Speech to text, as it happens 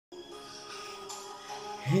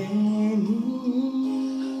And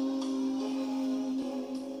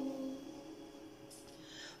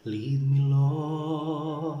lead me,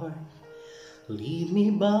 Lord, lead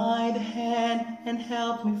me by the hand and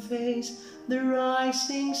help me face the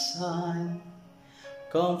rising sun.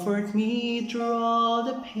 Comfort me through all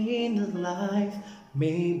the pain that life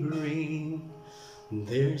may bring.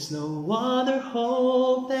 There's no other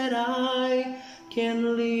hope that I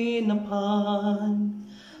can lean upon.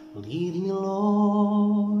 Lead me,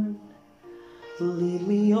 Lord, lead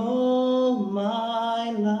me all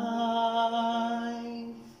my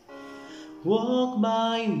life. Walk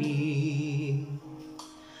by me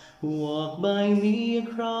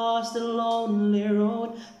across the lonely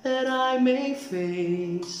road that I may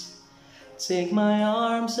face. Take my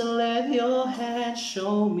arms and let your hand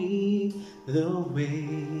show me the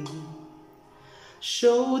way.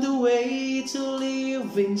 Show the way to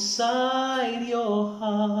live inside your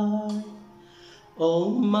heart. All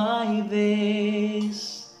my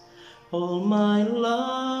days, all my life,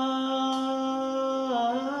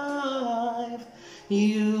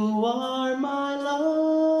 you are my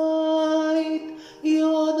light.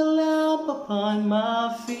 You're the lamp upon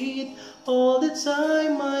my feet. All the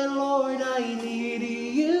time, my Lord, I need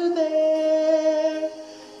you there.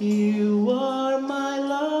 You are my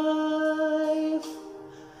life.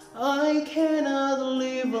 I cannot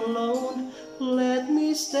live alone. Let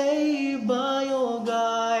me stay by your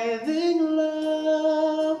guiding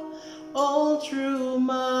love all through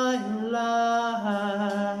my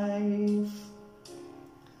life.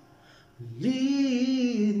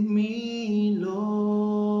 Lead me, Lord.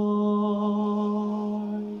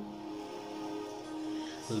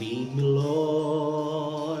 Lead me,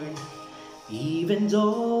 Lord. Even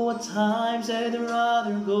though at times I'd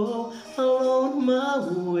rather go alone my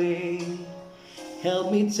way.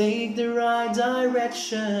 Help me take the right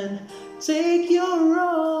direction. Take your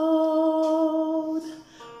road.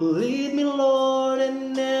 Lead me, Lord,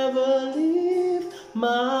 and never leave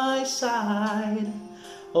my side.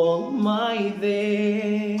 All my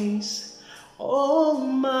days, all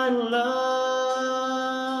my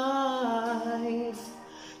life,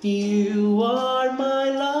 you are my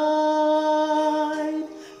light.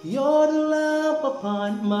 You're the lamp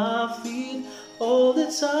upon my feet. All the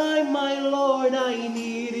time, my Lord, I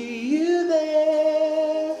need you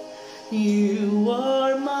there. You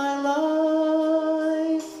are my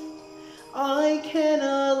life. I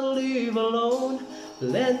cannot live alone.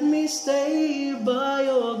 Let me stay by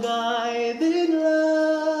your guiding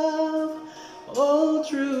love all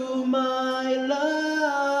through my life.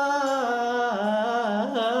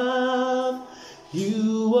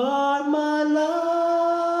 You are my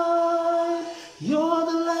light. You're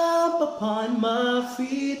the lamp upon my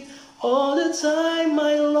feet. All the time,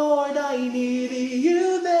 my Lord, I need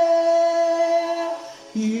you there.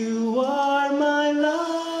 You are my light.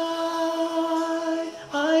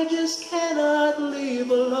 I just cannot live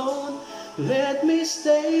alone. Let me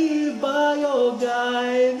stay by your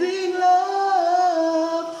guiding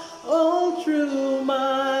love all through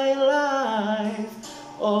my life,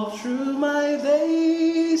 all through my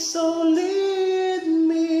days. So lead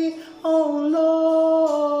me, oh Lord.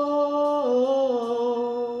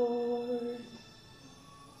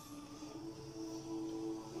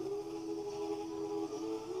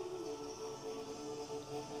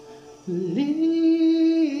 Lead